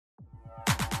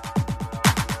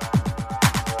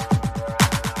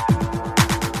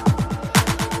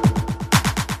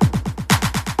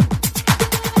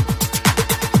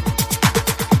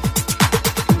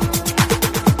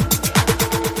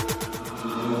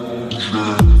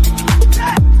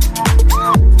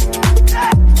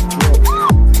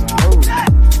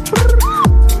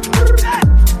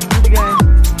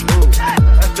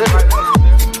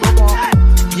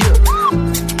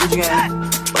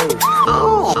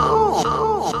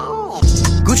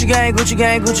Gucci gang, Gucci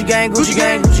gang, Gucci gang, Gucci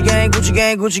gang, Gucci gang, Gucci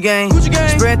gang, Gucci gang, Gucci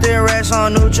gang. Spread their racks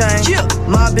on new chain.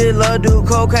 My bitch love do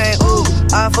cocaine. Ooh,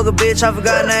 I fuck a bitch, I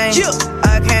forgot name.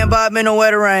 I can't buy me no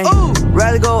wetter rain.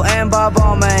 Rather go and buy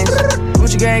ball mains.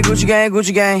 Gucci gang, Gucci gang,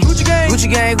 Gucci gang, Gucci gang, Gucci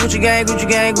gang, Gucci gang, Gucci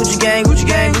gang, Gucci gang, Gucci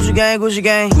gang, Gucci gang, Gucci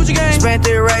gang, Gucci gang. Spent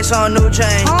 3 racks on new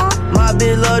chain. My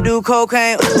bitch love do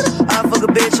cocaine. Ooh, I fuck a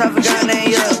bitch, I forgot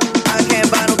name. Yeah, I can't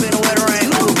buy no bitch no wetter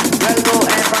rain. Ooh, rather go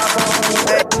and buy ball mains.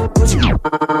 Gucci.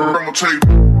 I'ma take.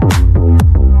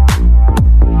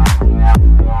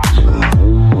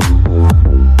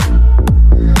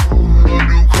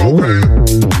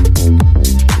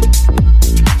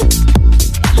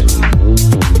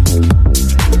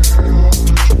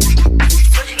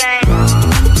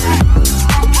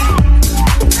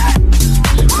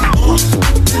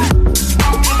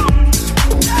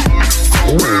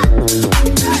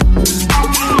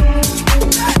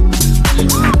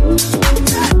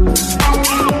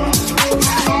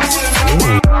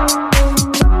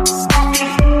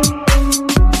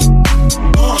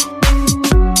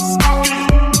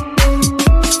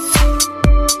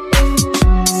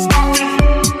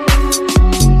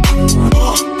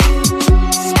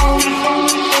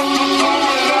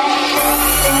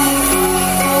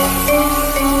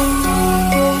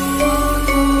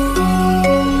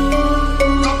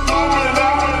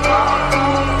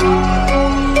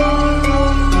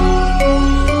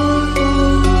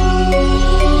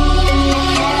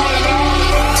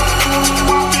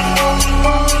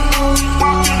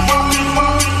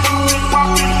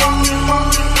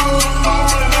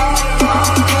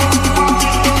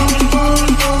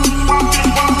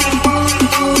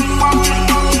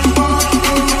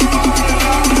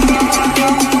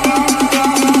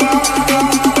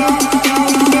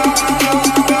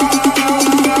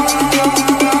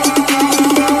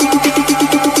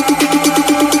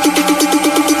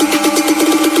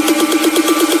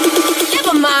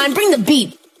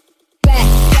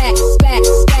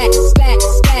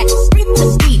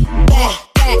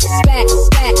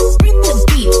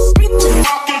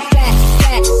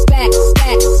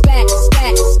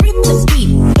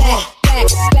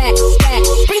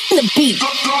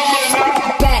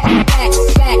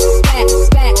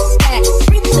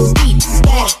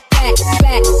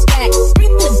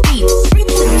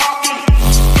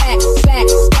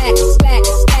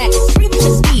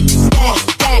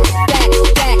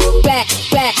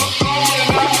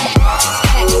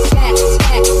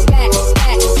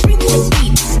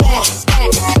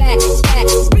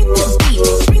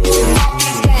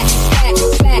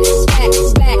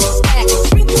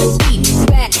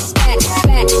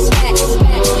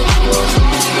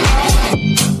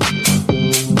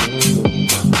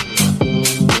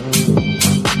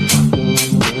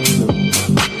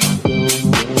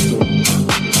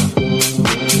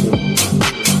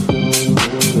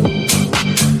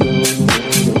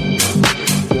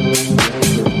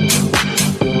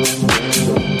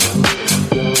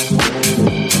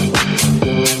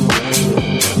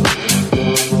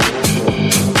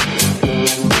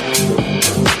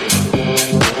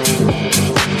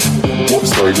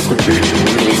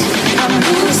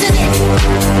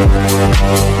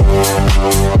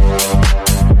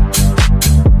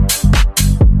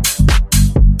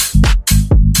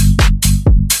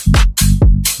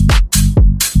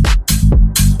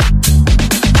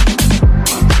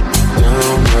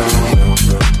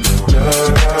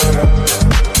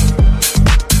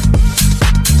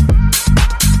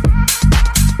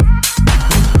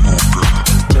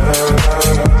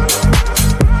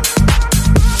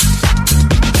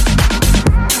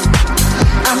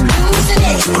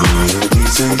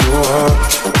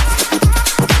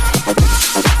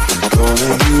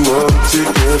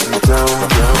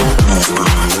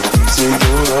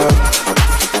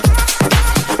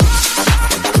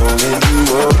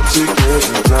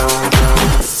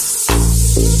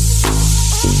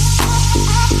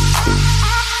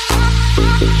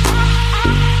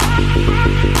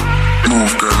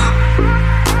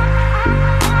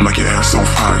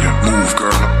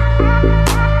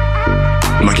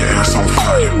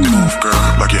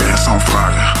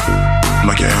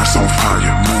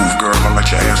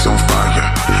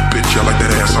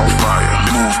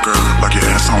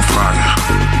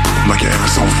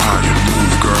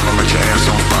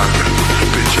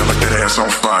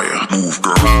 Move,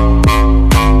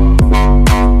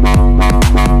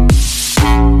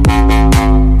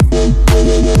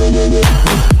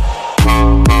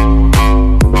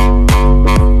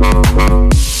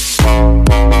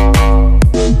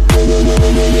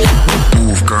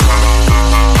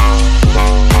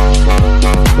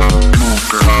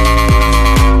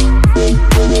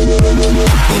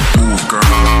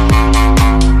 girl.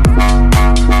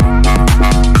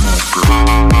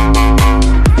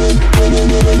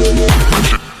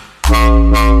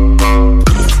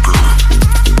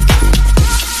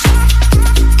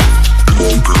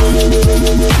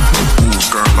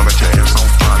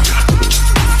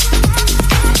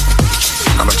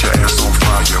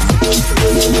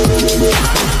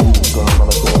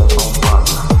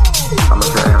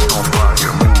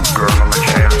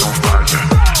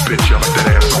 Bitch, I like that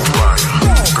ass on fire.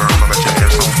 Girl, I like your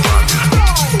ass on fire.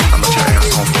 I like your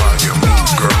ass on fire.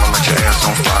 Girl, I like your ass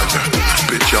on fire.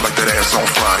 Bitch, I like that ass on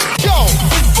fire. Yo,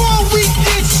 before we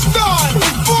get started,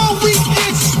 before we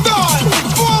get started,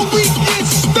 before we get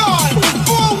started,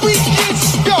 before we get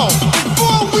started,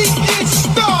 before we get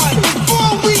started,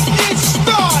 before we get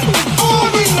started,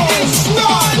 before we get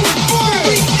started, before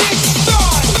we get started.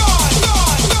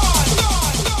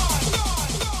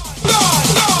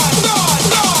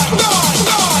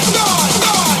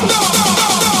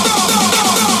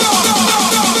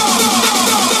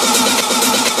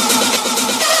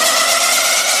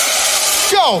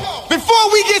 Yo, before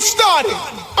we get started,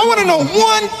 I want to know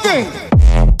one thing.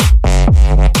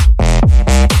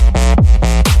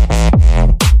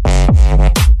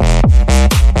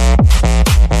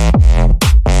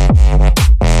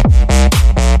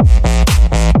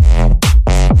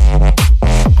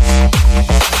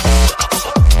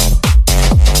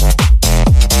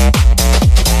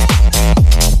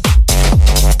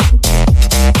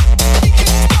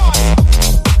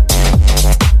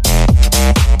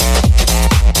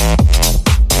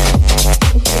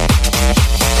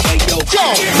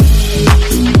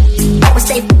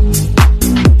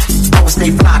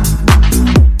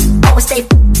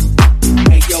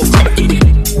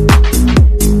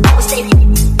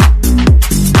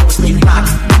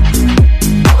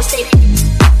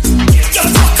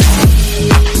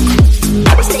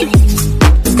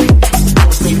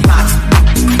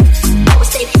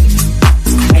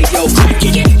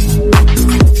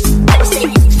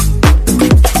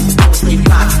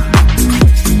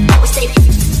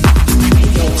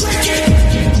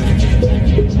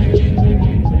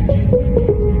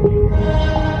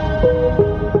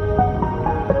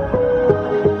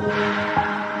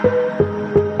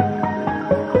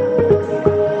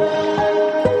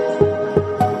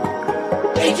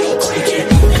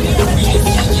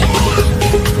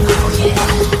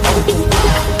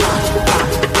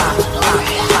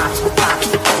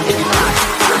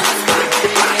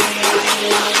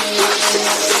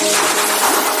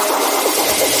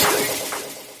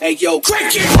 Hey yo,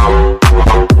 crank it!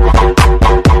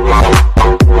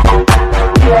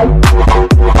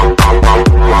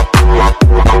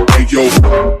 Hey yo.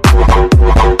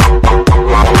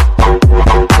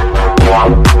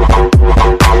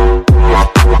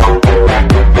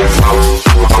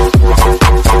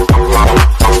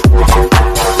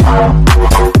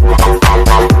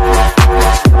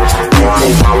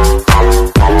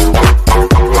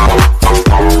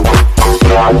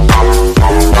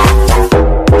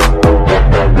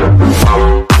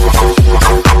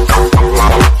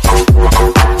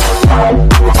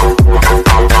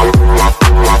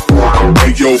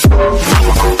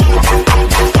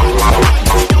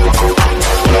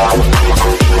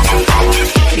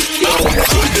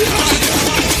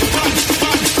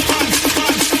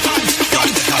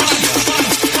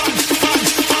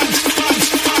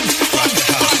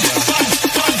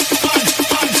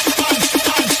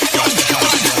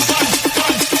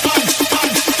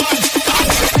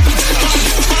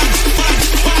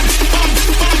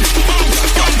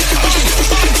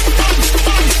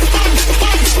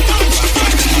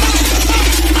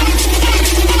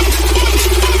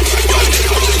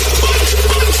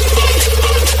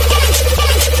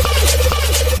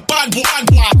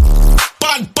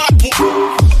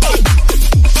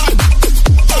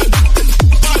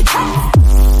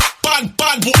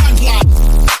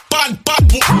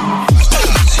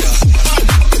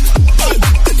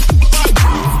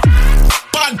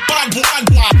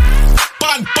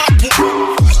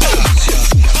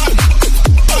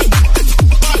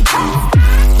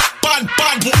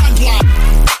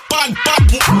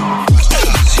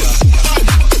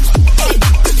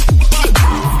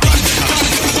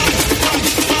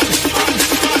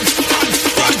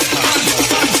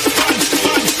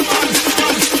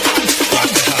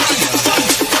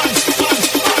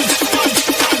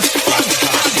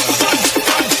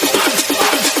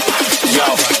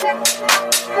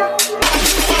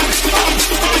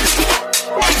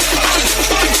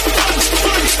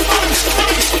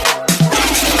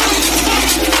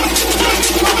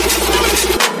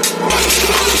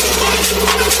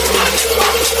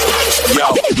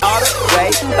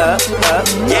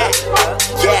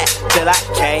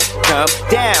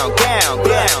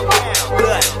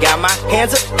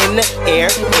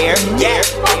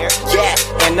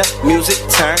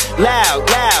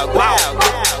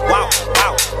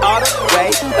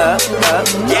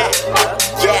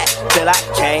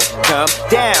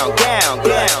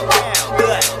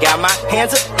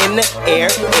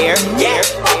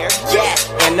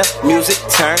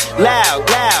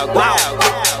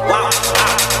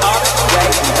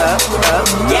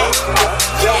 yeah,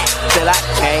 yeah, till I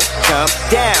can't come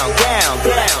down.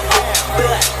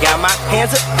 Got my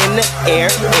hands up in the air,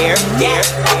 yeah,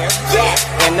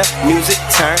 and the music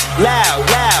turn loud,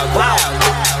 wow,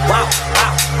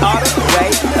 all the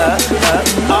way up,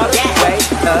 all the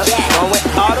way up,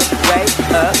 going all the way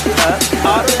up,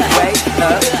 all the way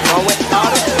up, going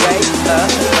all the way up,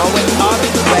 going all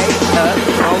the way up,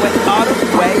 going all the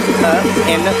way up,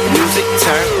 and the music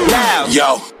turn loud.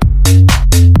 Yo.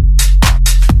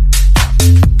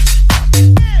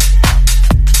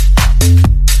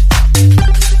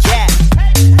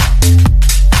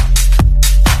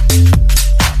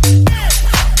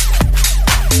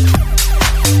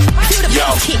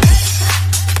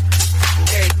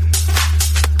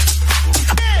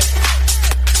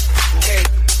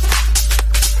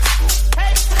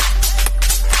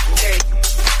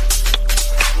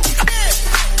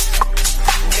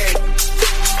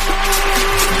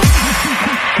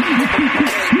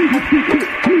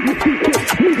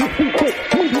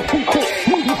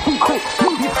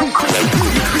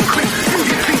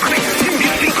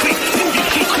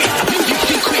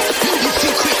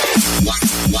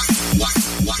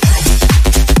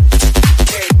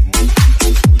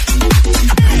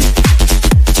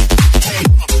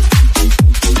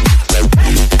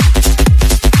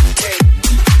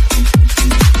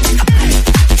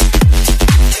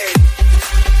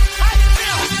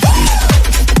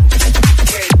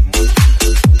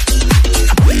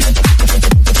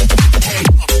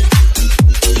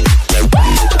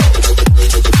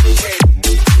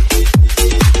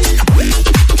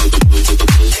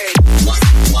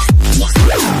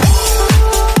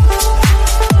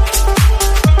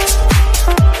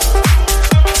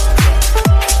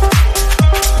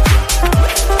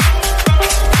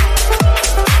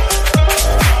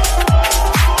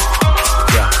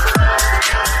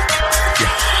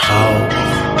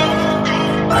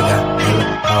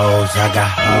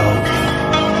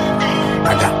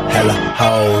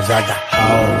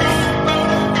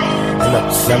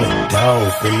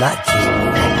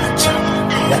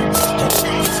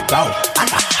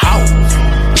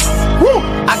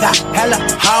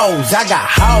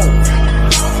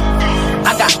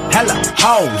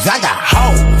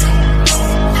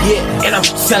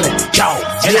 Selling dope,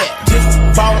 yeah. Just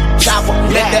ball chopper,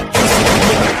 let that pussy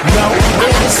know.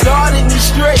 And it's hard in these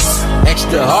streets,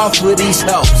 extra hard for these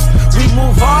hoes. We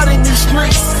move hard in these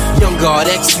streets, young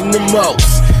God X in the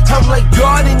most. I'm like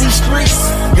God in these streets,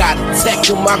 got a tech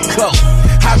on my coat.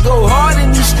 I go hard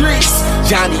in these streets,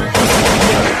 Johnny.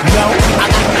 No, I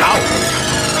got hoes.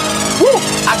 Woo,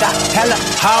 I got hella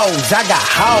hoes, I got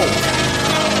hoes.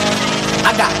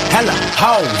 I got hella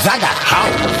hoes, I got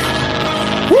hoes.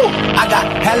 Woo! I got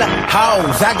hella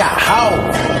hoes, I got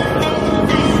hoes.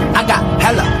 I got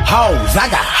hella hoes, I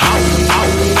got hoes.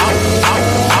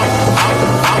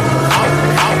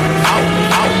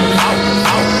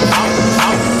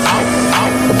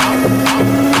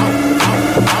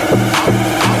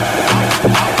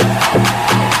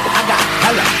 I got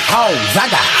hella hoes, I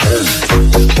got hoes.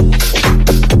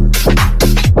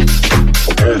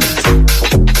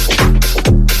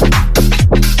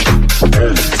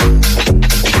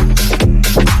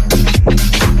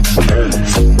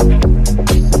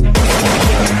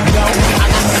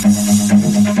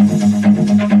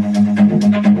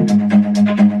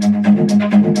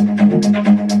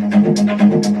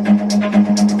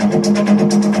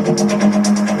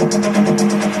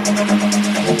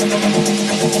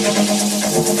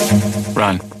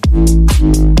 Run.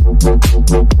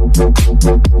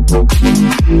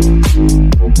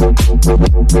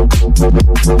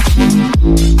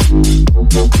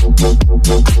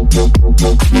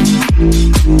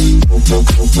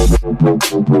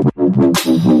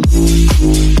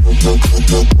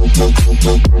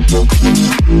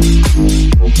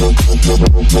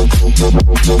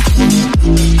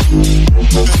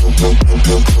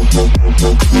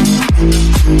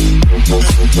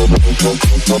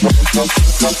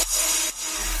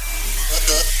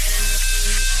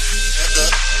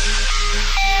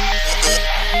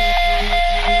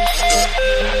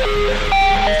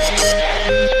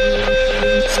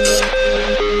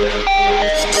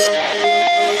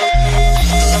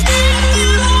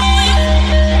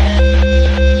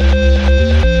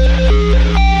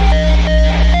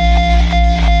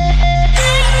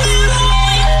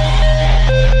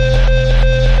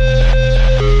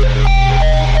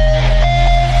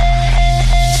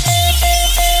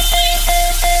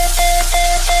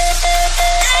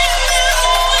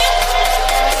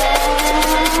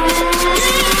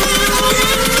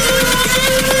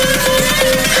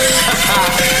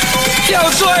 Yo,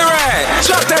 Joyride,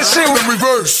 drop that shit with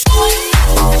reverse.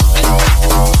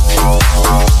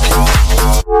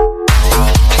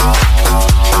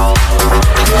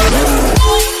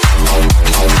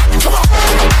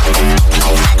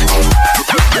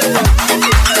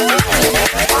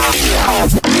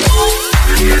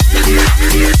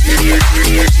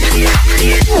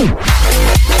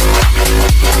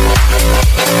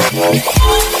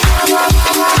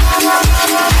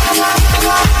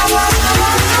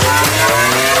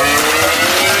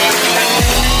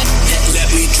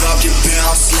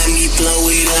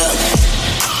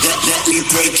 me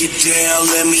break it down,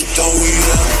 let me throw it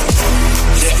up.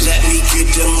 Let me get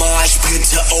the mosh pit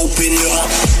to open up.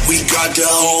 We got the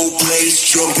whole place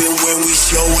jumping when we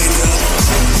showing up.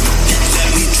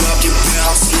 Let me drop the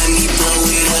bounce, let me blow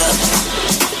it up.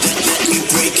 Let me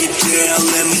break it down,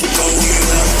 let me throw it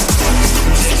up.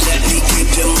 Let me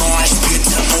get the mosh pit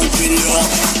to open up.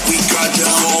 We got the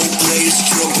whole place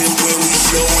jumping when we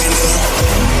showing up.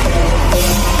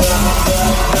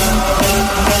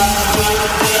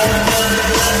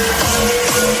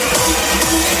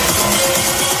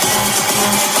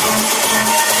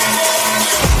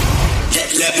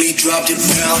 Let me drop the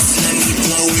bounce, let me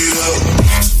blow it up.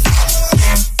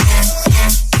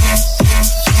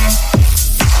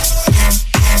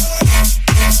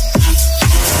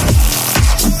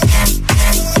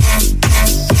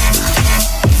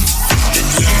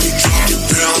 Let me drop the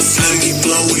bounce, let me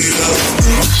blow it up.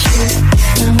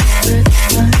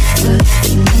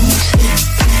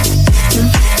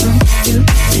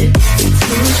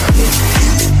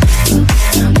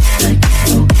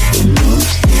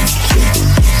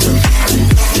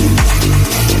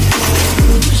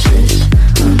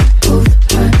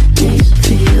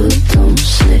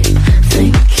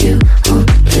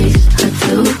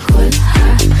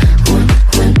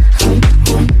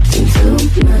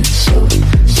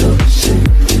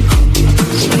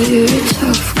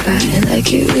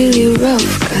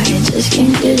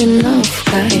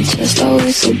 Just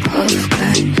always so puff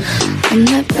guy. I'm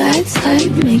that bad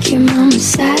type, make your mama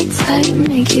sad type,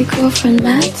 make your girlfriend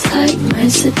mad type, might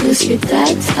seduce your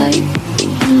dad type.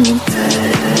 I'm the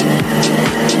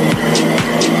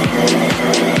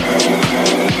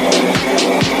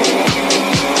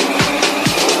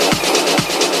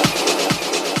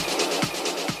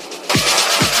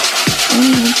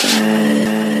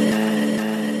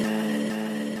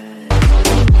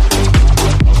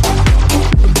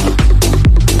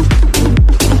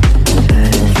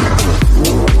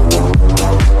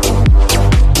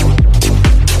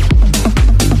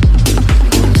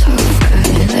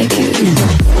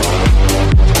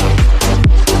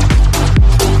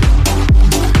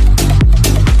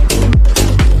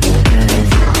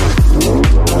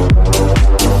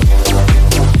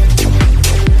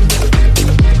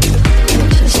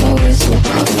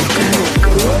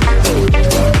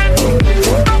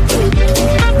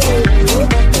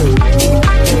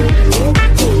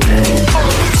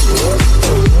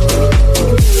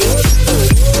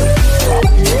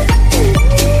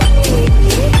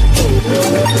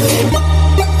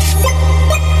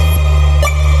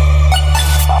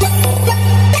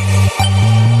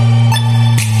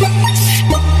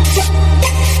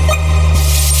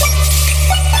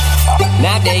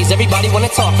Everybody wanna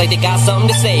talk like they got something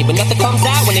to say, but nothing comes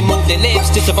out when they move their lips.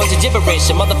 Just a bunch of gibberish,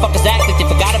 and motherfuckers act like they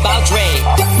forgot about Dre.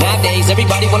 Nowadays,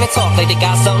 everybody wanna talk like they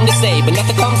got something to say, but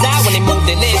nothing comes out when they move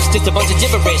their lips. Just a bunch of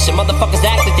gibberish, and motherfuckers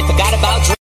act like they forgot about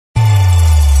Dre.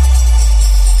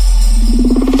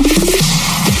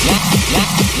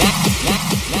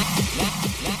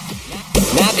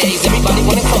 Nowadays, everybody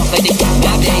wanna talk like they.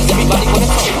 Nowadays, everybody wanna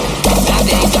talk.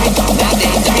 Nowadays,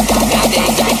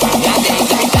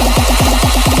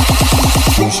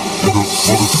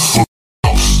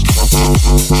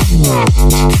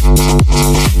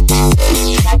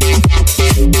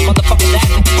 motherfuckers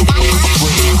acting.